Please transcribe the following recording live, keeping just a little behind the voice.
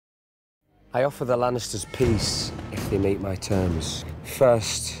I offer the Lannisters peace if they meet my terms.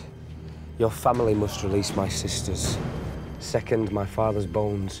 First, your family must release my sisters. Second, my father's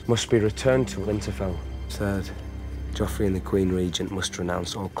bones must be returned to Winterfell. Third, Joffrey and the Queen Regent must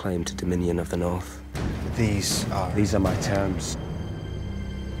renounce all claim to dominion of the North. These are my terms.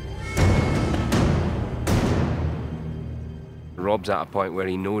 Robb's at a point where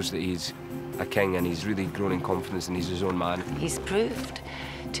he knows that he's a king and he's really grown in confidence and he's his own man. He's proved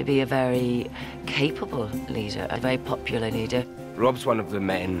to be a very capable leader, a very popular leader. Robb's one of the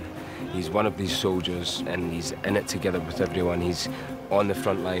men. He's one of these soldiers and he's in it together with everyone. He's on the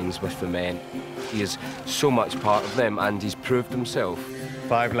front lines with the men. He is so much part of them and he's proved himself.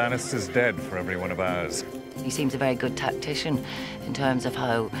 5 Lannisters dead for every one of ours. He seems a very good tactician in terms of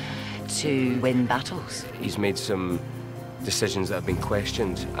how to win battles. He's made some decisions that have been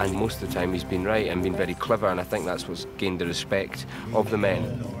questioned, and most of the time he's been right and been very clever, and I think that's what's gained the respect of the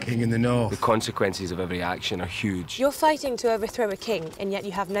men. King in the North. The consequences of every action are huge. You're fighting to overthrow a king, and yet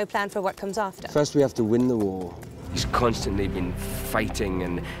you have no plan for what comes after. First we have to win the war. He's constantly been fighting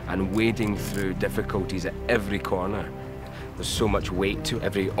and wading through difficulties at every corner. There's so much weight to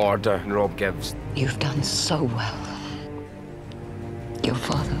every order Robb gives. You've done so well. Your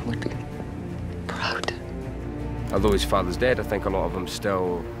father would be proud. Although his father's dead, I think a lot of him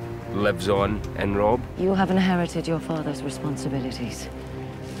still lives on in Robb. You have inherited your father's responsibilities.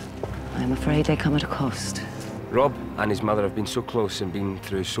 I'm afraid they come at a cost. Robb and his mother have been so close and been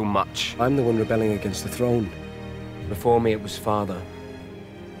through so much. I'm the one rebelling against the throne. Before me, it was father.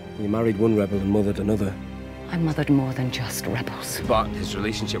 He married one rebel and mothered another. I mothered more than just rebels. But his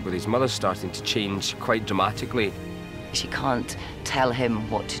relationship with his mother's starting to change quite dramatically. She can't tell him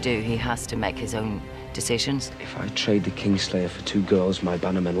what to do. He has to make his own decisions. If I trade the Kingslayer for 2 girls, my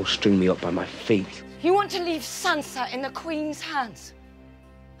bannermen will string me up by my feet. You want to leave Sansa in the Queen's hands?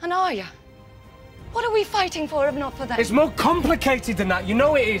 And are you? What are we fighting for if not for that? It's more complicated than that, you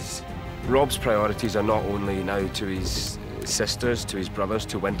know it is! Robb's priorities are not only now to his sisters, to his brothers,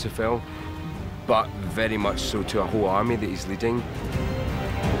 to Winterfell, but very much so to a whole army that he's leading.